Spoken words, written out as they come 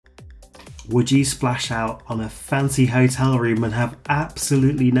Would you splash out on a fancy hotel room and have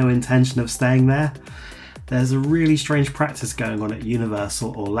absolutely no intention of staying there? There's a really strange practice going on at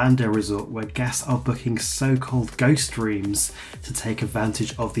Universal Orlando Resort where guests are booking so-called ghost rooms to take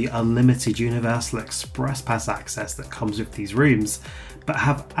advantage of the unlimited Universal Express Pass access that comes with these rooms, but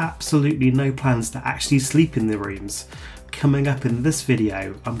have absolutely no plans to actually sleep in the rooms. Coming up in this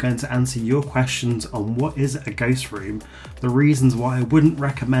video, I'm going to answer your questions on what is a ghost room, the reasons why I wouldn't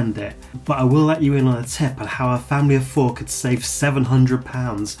recommend it, but I will let you in on a tip on how a family of 4 could save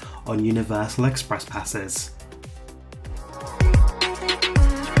 £700 on Universal Express passes.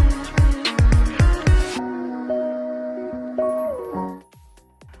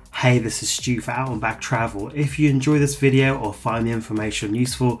 Hey, this is Stu for Out and Back Travel. If you enjoy this video or find the information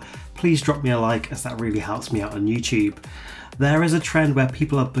useful, please drop me a like as that really helps me out on YouTube. There is a trend where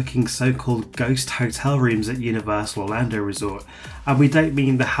people are booking so-called ghost hotel rooms at Universal Orlando Resort, and we don't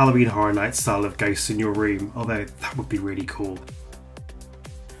mean the Halloween Horror Night style of ghosts in your room, although that would be really cool.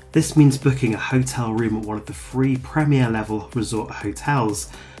 This means booking a hotel room at one of the free premier level resort hotels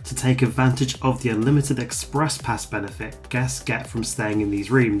to take advantage of the unlimited express pass benefit guests get from staying in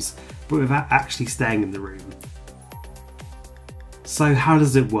these rooms, but without actually staying in the room. So how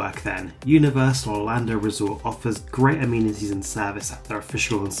does it work then? Universal Orlando Resort offers great amenities and service at their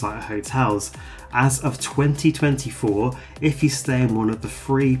official on-site hotels. As of 2024, if you stay in one of the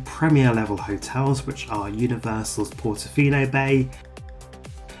free premier level hotels, which are Universal's Portofino Bay,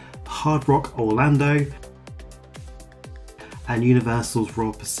 Hard Rock Orlando, and Universal's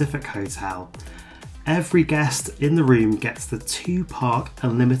Royal Pacific Hotel, every guest in the room gets the 2-park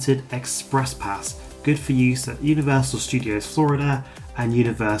unlimited express pass, good for use at Universal Studios Florida and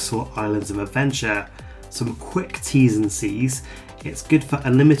Universal Islands of Adventure. Some quick T's and C's: it's good for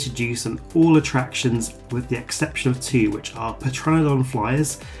unlimited use on all attractions with the exception of 2, which are Pteranodon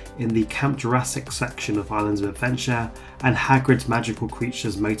Flyers in the Camp Jurassic section of Islands of Adventure and Hagrid's Magical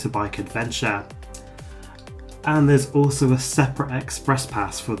Creatures Motorbike Adventure. And there's also a separate express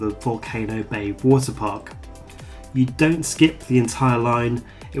pass for the Volcano Bay Water Park. You don't skip the entire line,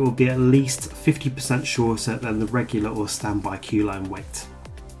 it will be at least 50% shorter than the regular or standby queue line wait.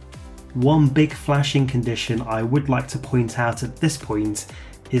 One big flashing condition I would like to point out at this point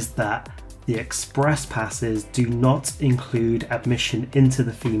is that the express passes do not include admission into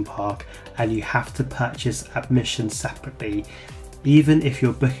the theme park, and you have to purchase admission separately. Even if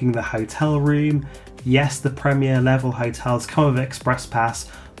you're booking the hotel room, yes, the premier level hotels come with express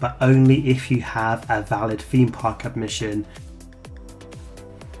pass, but only if you have a valid theme park admission.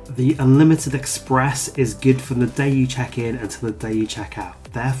 The unlimited express is good from the day you check in until the day you check out.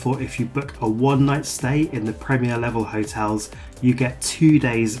 Therefore, if you book a one-night stay in the premier level hotels, you get 2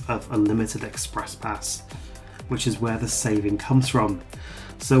 days of unlimited express pass, which is where the saving comes from.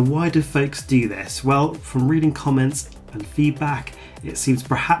 So why do folks do this? Well, from reading comments and feedback, it seems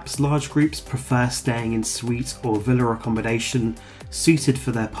perhaps large groups prefer staying in suite or villa accommodation suited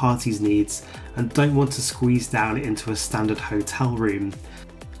for their party's needs and don't want to squeeze down into a standard hotel room.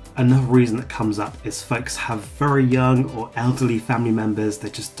 Another reason that comes up is folks have very young or elderly family members they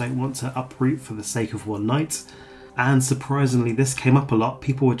just don't want to uproot for the sake of one night. And surprisingly, this came up a lot,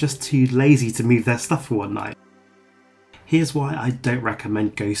 people were just too lazy to move their stuff for one night. Here's why I don't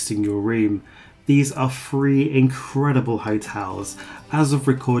recommend ghosting your room. These are 3 incredible hotels. As of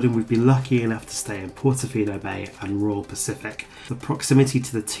recording, we've been lucky enough to stay in Portofino Bay and Royal Pacific. The proximity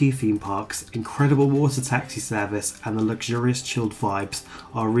to the 2 theme parks, incredible water taxi service and the luxurious chilled vibes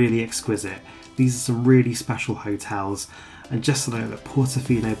are really exquisite. These are some really special hotels, and just to know that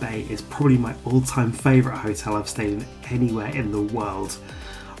Portofino Bay is probably my all-time favourite hotel I've stayed in anywhere in the world.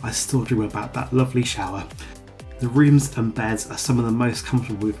 I still dream about that lovely shower. The rooms and beds are some of the most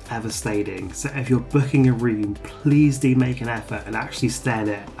comfortable we've ever stayed in, so if you're booking a room, please do make an effort and actually stay in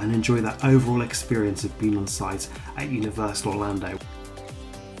it and enjoy that overall experience of being on site at Universal Orlando.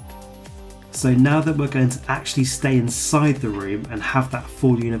 So now that we're going to actually stay inside the room and have that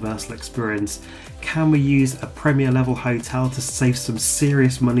full Universal experience, can we use a premier level hotel to save some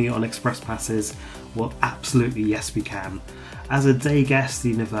serious money on express passes? Well, absolutely yes we can. As a day guest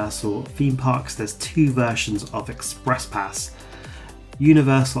at Universal theme parks, there's 2 versions of Express Pass.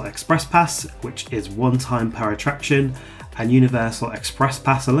 Universal Express Pass, which is 1 time per attraction, and Universal Express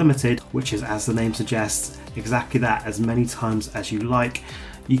Pass Unlimited, which is, as the name suggests, exactly that, as many times as you like.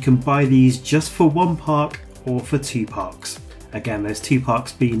 You can buy these just for 1 park or for 2 parks. Again, those 2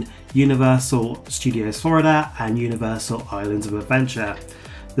 parks being Universal Studios Florida and Universal Islands of Adventure.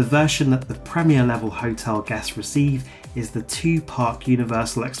 The version that the premier level hotel guests receive is the 2-park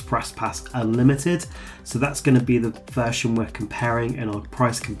Universal Express Pass Unlimited. So that's going to be the version we're comparing in our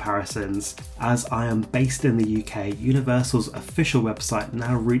price comparisons. As I am based in the UK, Universal's official website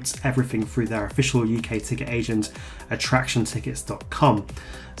now routes everything through their official UK ticket agent, attractiontickets.com.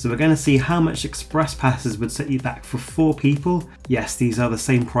 So we're going to see how much express passes would set you back for 4 people. Yes, these are the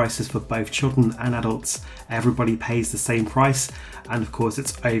same prices for both children and adults. Everybody pays the same price, and of course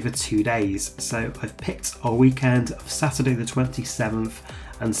it's over 2 days. So I've picked our weekend of Saturday the 27th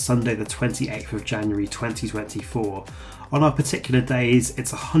and Sunday the 28th of January 2024. On our particular days,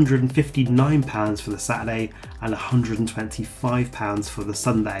 it's £159 for the Saturday and £125 for the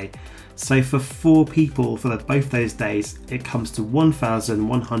Sunday. So for 4 people for both those days, it comes to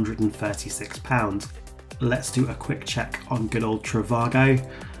 £1,136. Let's do a quick check on good old Trivago.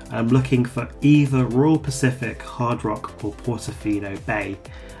 I'm looking for either Royal Pacific, Hard Rock or Portofino Bay.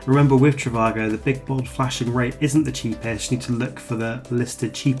 Remember, with Trivago, the big bold flashing rate isn't the cheapest. You need to look for the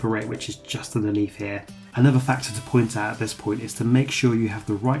listed cheaper rate, which is just underneath here. Another factor to point out at this point is to make sure you have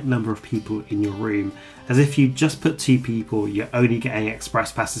the right number of people in your room, as if you just put 2 people, you're only getting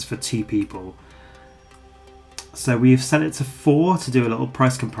express passes for 2 people. So we've set it to 4 to do a little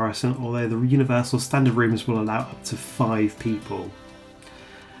price comparison, although the Universal standard rooms will allow up to 5 people.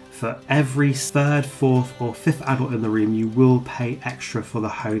 For every 3rd, 4th or 5th adult in the room, you will pay extra for the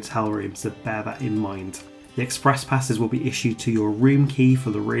hotel room, so bear that in mind. The express passes will be issued to your room key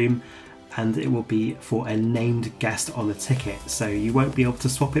for the room, and it will be for a named guest on the ticket, so you won't be able to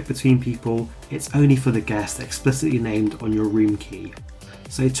swap it between people. It's only for the guest explicitly named on your room key.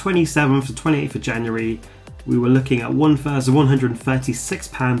 So 27th to 28th of January, we were looking at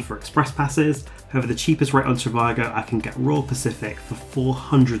 £1,136 for express passes. However, the cheapest rate on Trivago, I can get Royal Pacific for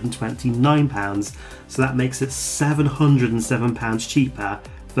 £429, so that makes it £707 cheaper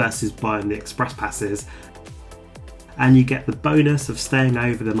versus buying the express passes. And you get the bonus of staying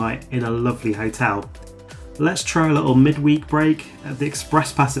over the night in a lovely hotel. Let's try a little midweek break. The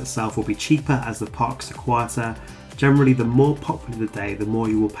express pass itself will be cheaper as the parks are quieter. Generally, the more popular the day, the more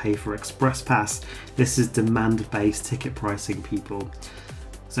you will pay for express pass. This is demand-based ticket pricing, people.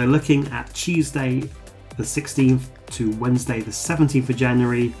 So looking at Tuesday the 16th to Wednesday the 17th of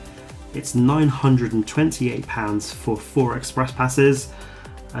January, it's £928 for 4 express passes.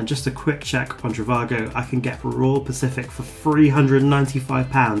 And just a quick check on Trivago, I can get Royal Pacific for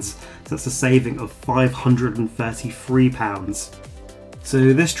 £395, so that's a saving of £533.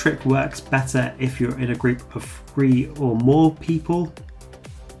 So this trick works better if you're in a group of 3 or more people,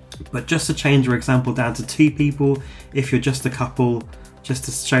 but just to change your example down to 2 people, if you're just a couple, just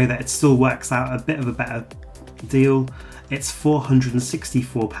to show that it still works out a bit of a better deal, it's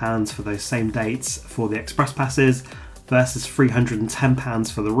 £464 for those same dates for the express passes versus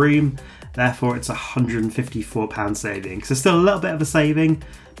 £310 for the room. Therefore it's a £154 saving. So still a little bit of a saving,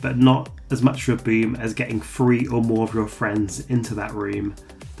 but not as much of a boom as getting 3 or more of your friends into that room.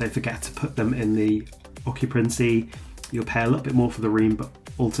 Don't forget to put them in the occupancy. You'll pay a little bit more for the room, but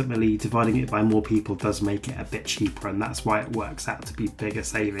ultimately dividing it by more people does make it a bit cheaper, and that's why it works out to be bigger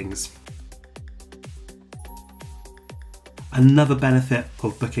savings. Another benefit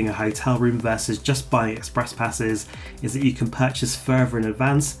of booking a hotel room versus just buying express passes is that you can purchase further in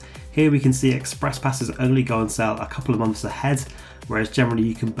advance. Here we can see express passes only go on sale a couple of months ahead, whereas generally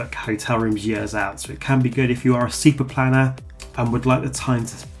you can book hotel rooms years out. So it can be good if you are a super planner and would like the time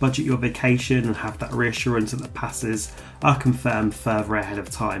to budget your vacation and have that reassurance that the passes are confirmed further ahead of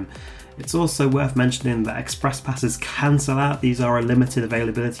time. It's also worth mentioning that express passes can sell out. These are a limited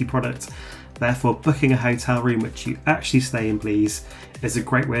availability product. Therefore, booking a hotel room which you actually stay in, please, is a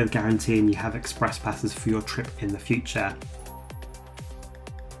great way of guaranteeing you have express passes for your trip in the future.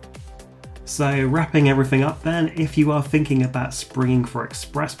 So wrapping everything up then, if you are thinking about springing for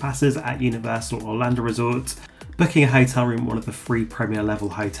express passes at Universal Orlando Resort, booking a hotel room at one of the free Premier level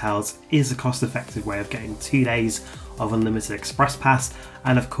hotels is a cost-effective way of getting 2 days of unlimited express pass,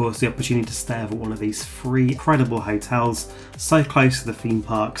 and of course the opportunity to stay over one of these free incredible hotels so close to the theme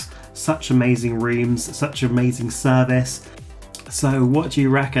parks, such amazing rooms, such amazing service. So what do you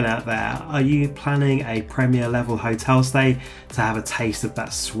reckon out there? Are you planning a Premier level hotel stay to have a taste of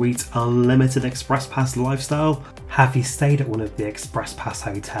that sweet unlimited express pass lifestyle? Have you stayed at one of the express pass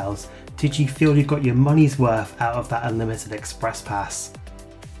hotels? Did you feel you got your money's worth out of that unlimited express pass?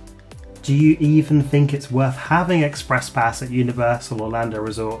 Do you even think it's worth having express pass at Universal Orlando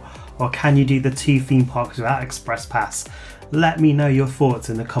Resort, or can you do the 2 theme parks without express pass? Let me know your thoughts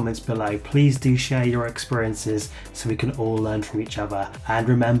in the comments below. Please do share your experiences so we can all learn from each other. And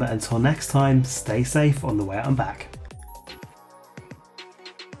remember, until next time, stay safe on the way out and back.